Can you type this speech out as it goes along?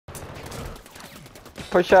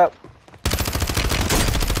Push up.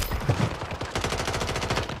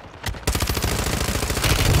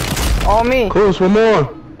 On me. Close, one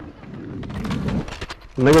more.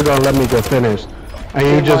 Nigga gonna let me get finished. And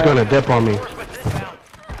you just gonna dip on me.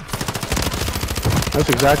 That's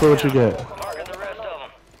exactly what you get.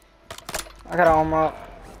 I got an armor up.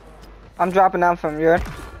 I'm dropping down from you.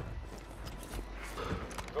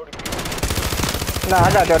 Nah,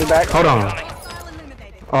 I got dirty back. Hold on.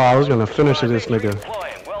 Oh, I was gonna finish this nigga.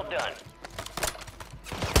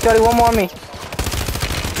 Dirty, one more on me.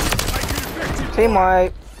 Team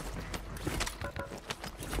wipe.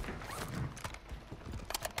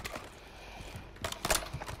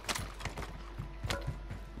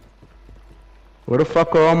 Where the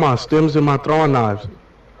fuck are all my stems and my throwing knives?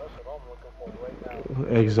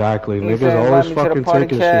 Exactly. Niggas always fucking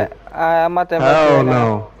taking shit. I'm at the Hell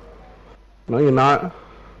no. No, you're not.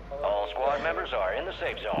 All squad members are in the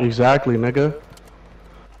safe zone. Exactly, nigga.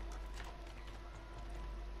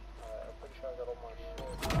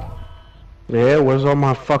 Yeah, where's all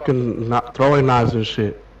my fucking throwing knives and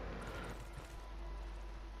shit?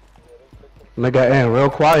 Nigga, ain't real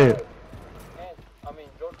quiet.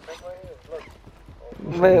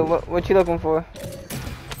 Wait, what you looking for?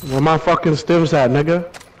 Where my fucking stems at,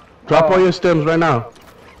 nigga? Drop all your stems right now.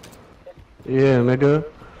 Yeah, nigga.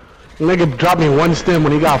 Nigga drop me one stem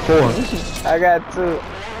when he got 4. I got 2.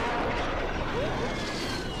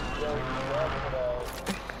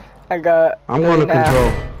 I'm going to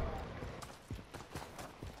control.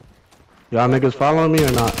 Y'all niggas following me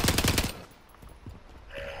or not?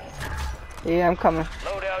 Yeah, I'm coming.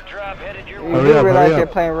 Loadout drop headed your way. You do realize you're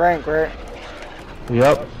playing rank, right?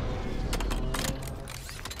 Yep.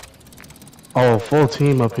 Oh, full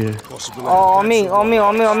team up here. Oh, on me.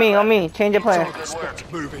 Change your plan.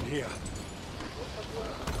 Move in here.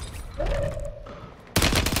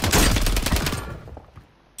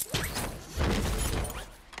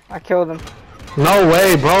 I killed him. No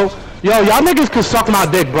way, bro. Yo, y'all niggas can suck my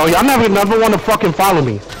dick, bro. Y'all never want to fucking follow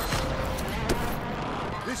me.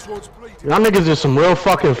 Y'all niggas are some real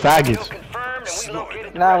fucking faggots.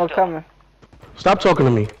 Nah, we're coming. Stop talking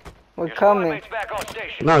to me. We're coming.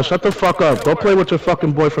 Nah, shut the fuck up. Go play with your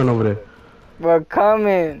fucking boyfriend over there. We're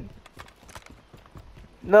coming.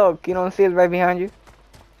 Look, you don't see us right behind you?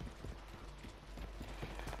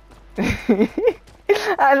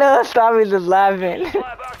 I know, stop me just laughing.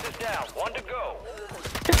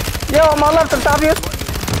 Yo, I'm on left on top of you.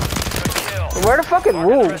 Where the fuck is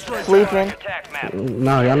Woo? Sleeping.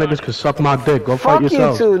 Nah, y'all niggas can suck my dick. Go fight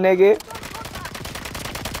yourself. Fuck you too, nigga.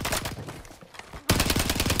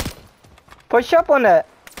 Push up on that.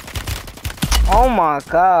 Oh my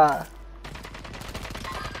god.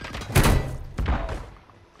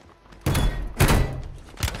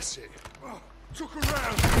 That's it. Oh, took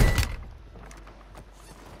around.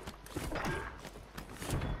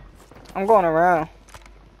 I'm going around.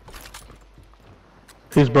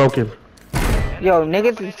 He's broken. Yo,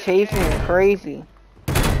 niggas is chasing me crazy.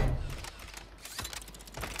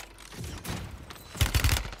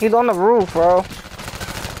 He's on the roof, bro.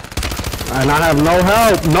 And I have no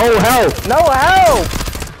help. No help. No help.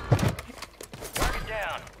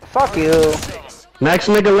 Fuck you. Next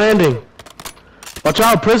nigga landing. Watch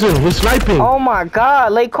out, prison. He's sniping. Oh my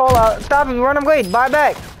god, late call out. Stop him, run away, buy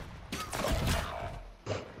back.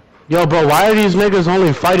 Yo, bro, why are these niggas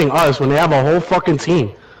only fighting us when they have a whole fucking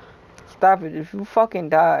team? Stop it, if you fucking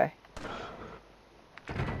die.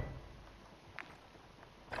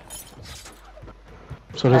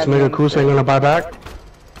 So this nigga Koos ain't gonna buy back?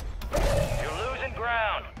 You're losing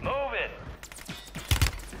ground. Move it.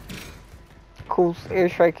 Cool,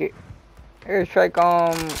 airstrike it. Airstrike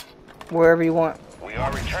wherever you want. We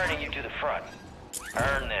are returning you to the front.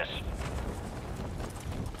 Earn this.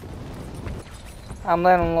 I'm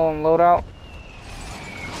letting low on loadout.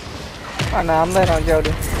 Oh no, I'm letting on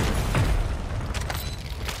Jody.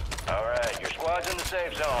 Alright, your squad's in the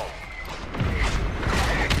safe zone.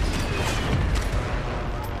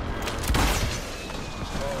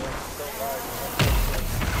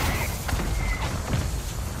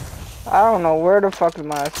 I don't know where the fuck is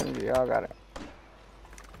my SMG. Y'all got it.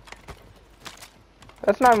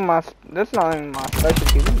 That's not even my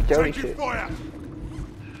specialty. This is Jody shit.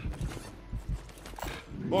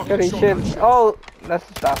 Jody shit. Oh, that's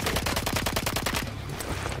the stop.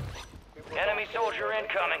 Enemy soldier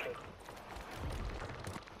incoming.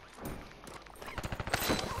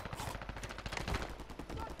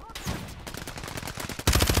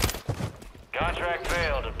 Contract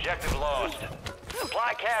failed. Objective lost.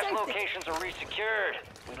 Supply cache locations are resecured.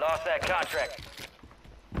 We lost that contract.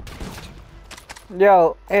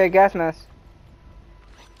 Yo, hey, gas mask.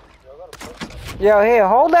 Yo, here,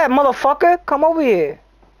 hold that motherfucker. Come over here.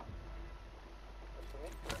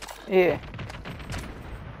 Yeah.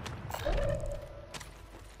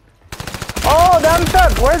 Oh, I'm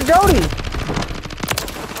stuck. Where's Jody?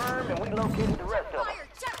 Confirmed, and we located the rest of them.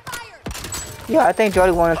 Yeah, I think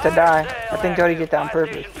Jody wanted to die. I think Jody did that on Buy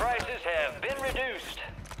purpose. station prices have been reduced.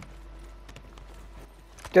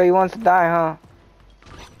 Jody wants to die, huh?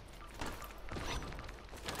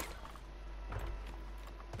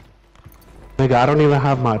 Nigga, I don't even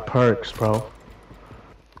have my perks, bro.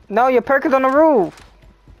 No, your perk is on the roof.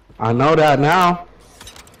 I know that now.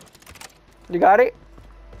 You got it?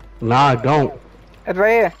 Nah, I don't. It's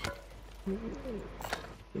right here.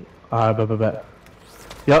 Alright, bet.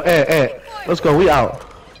 Yo, Ed, let's go. We out.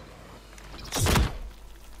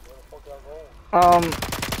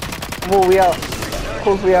 Well, we out.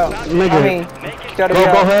 Cool, we out. Nigga. I mean, Jody, Go we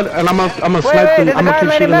out. ahead, and I'm a Wait, snipe them. there's a I'm guy gonna keep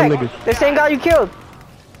made it shooting them back. niggas. The same guy you killed.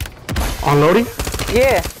 Unloading?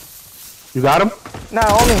 Yeah. You got him? Nah,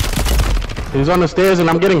 homie. He's on the stairs, and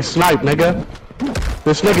I'm getting sniped, nigga.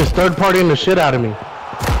 This nigga's third-partying the shit out of me.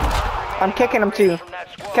 I'm kicking him to you.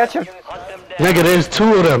 Catch him. Nigga, there's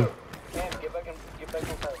two of them.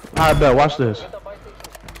 I bet. Watch this.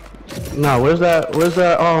 No, where's that?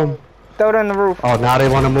 Throw it on the roof. Oh, now they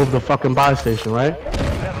want to move the fucking buy station, right?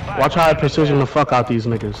 Watch how I precision the fuck out these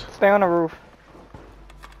niggas. Stay on the roof.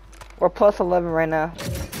 We're plus 11 right now.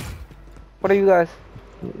 What are you guys?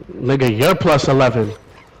 Nigga, you're plus 11.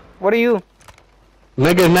 What are you?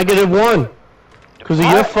 Nigga, -1. Cause of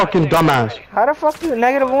your fucking dumbass. How the fuck you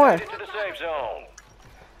 -1? To the safe zone.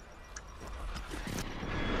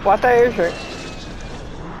 Watch that airstrike.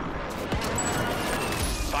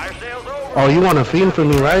 Fire sales over. Oh, you want to fiend for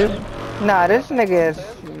me, right? Nah, this nigga is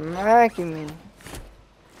smacking me.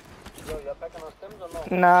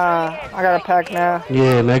 Nah, I got a pack now.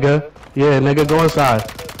 Yeah, nigga. Yeah, nigga, go inside.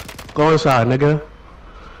 Go inside, nigga.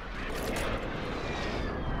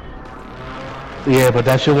 Yeah, but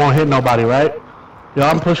that shit won't hit nobody, right? Yo,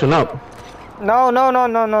 I'm pushing up. No.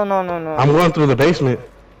 I'm going through the basement.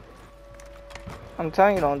 I'm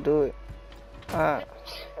telling you, don't do it.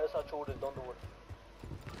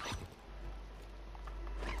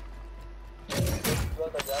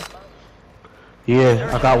 Yeah,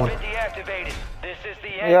 I got one. Deactivated. This is the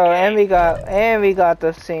end Yo, game. and we got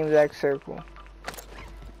the same exact circle.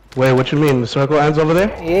 Wait, what you mean? The circle ends over there?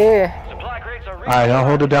 Yeah, Supply crates are Alright, I'll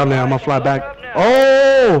hold it down there. I'm gonna fly back.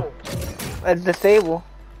 Oh! it's disabled.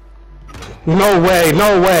 No way,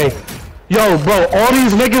 no way. Yo, bro, all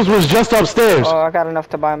these niggas was just upstairs. Oh, I got enough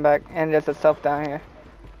to buy him back, and there's a self down here.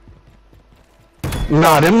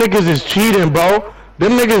 Nah, them niggas is cheating, bro.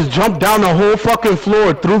 Them niggas jumped down the whole fucking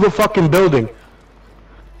floor through the fucking building.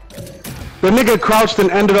 The nigga crouched and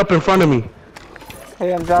ended up in front of me.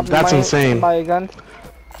 Hey, I'm dropping That's insane. Buy your gun.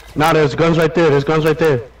 Nah, there's guns right there. There's guns right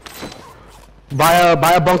there. Buy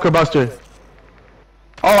a bunker buster.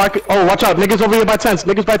 Oh, watch out. Niggas over here by tents.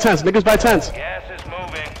 Niggas by tents. Niggas by tents. Gas is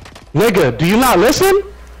moving. Nigga, do you not listen?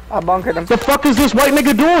 I bunkered him. The fuck is this white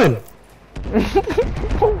nigga doing?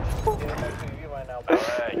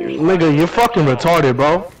 Nigga, you're fucking retarded,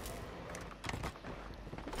 bro.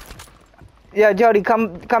 Yeah, Jody,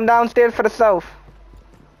 come downstairs for the south.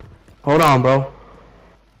 Hold on, bro.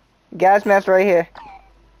 Gas mask right here.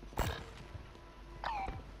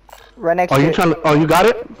 Right next to you it. trying to? Oh, you got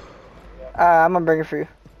it? I'm gonna bring it for you.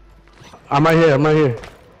 I'm right here. I'm right here.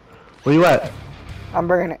 Where you at? I'm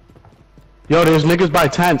bringing it. Yo, there's niggas by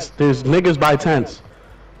tents. There's niggas by tents.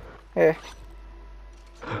 Here.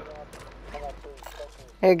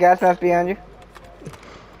 Here, gas mask behind you.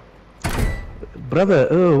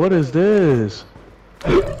 Brother, what is this?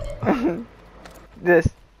 This.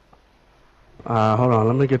 Hold on.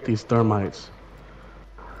 Let me get these thermites.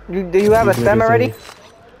 Do you have a These stem niggas already? ain't-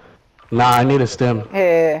 Nah, I need a stem.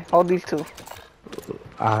 Here, hold these two.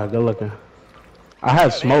 Good looking. I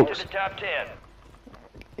had To smokes. the top 10.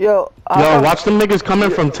 Yo, Yo, watch them niggas coming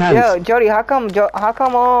from tents. Yo, Jody, how come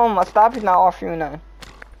a stop is not offering you nothing?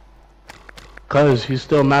 Cause he's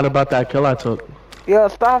still mad about that kill I took. Yo,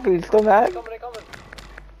 stop, you still mad?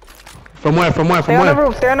 From where? From where? Stay From on the where?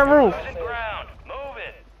 roof, stay on the roof. Closing ground. Move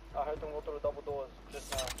it.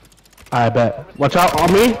 I bet. Watch out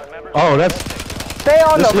on me. Oh, that's. Stay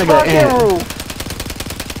on This the nigga fucking ant. roof.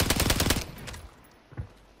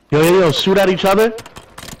 Yo, shoot at each other.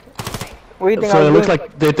 What do you think I So was it looks doing?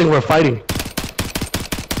 like they think we're fighting.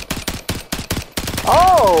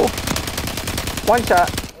 Oh! One shot.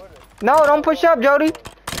 No, don't push up, Jody.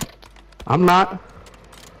 I'm not.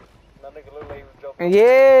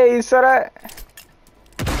 Yeah, you saw that?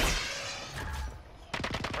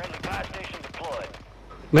 Friendly buy station deployed.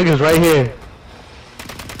 Niggas right here.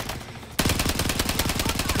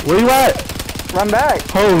 Where you at? Run back.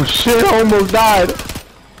 Oh shit, I almost died.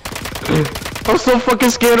 I'm so fucking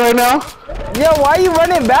scared right now. Yo, why are you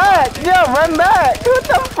running back? Yo, run back. What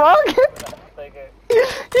the fuck? Yo,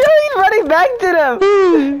 he's running back to them.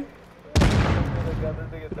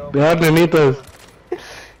 They're underneath us.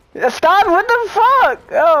 Stop, what the fuck?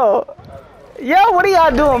 Oh. Yo, what are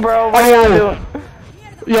y'all doing, bro? What are y'all doing?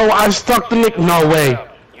 Yo, I stuck the nigga. No way.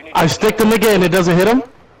 I stick the nigga and it doesn't hit him?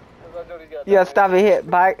 Yeah, stop it. Hit.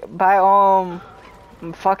 Buy,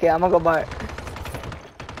 fuck it, I'm gonna go buy it.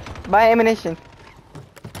 Buy ammunition.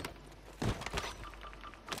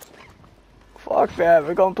 Fuck that,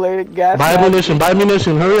 we're gonna play the gas. Buy ammunition, buy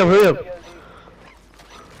ammunition. Hurry up, hurry up.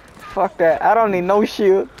 Fuck that, I don't need no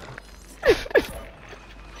shield.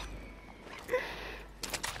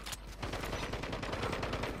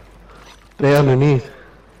 They underneath.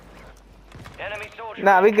 Enemy soldier.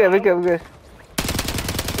 Nah, we good, we good, we good.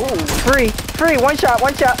 Ooh, free, one shot,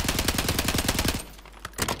 one shot.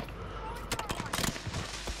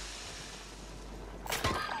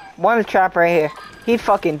 One trap right here. He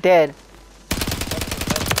fucking dead.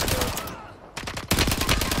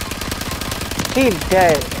 He's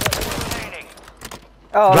dead.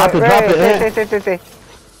 Oh, Drop it, stay.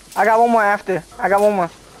 I got one more after. I got one more.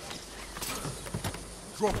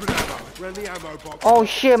 Dropping ammo. Ran the ammo box. Oh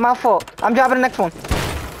shit, my fault. I'm dropping the next one.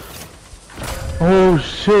 Oh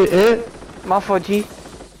shit, it? My fault, G.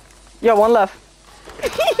 Yo, one left.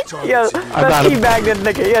 Yo, let's got him. teabag this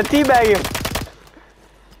nigga. Yeah, teabag him.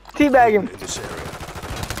 Teabag him. In this area.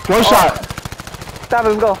 One shot. Stop it,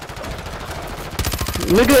 let's go.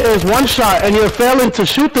 Nigga is one shot and you're failing to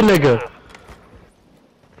shoot the nigga.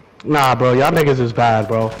 Nah, bro, y'all niggas is bad,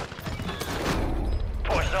 bro.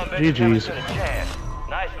 Poor son, GG's. to the jam.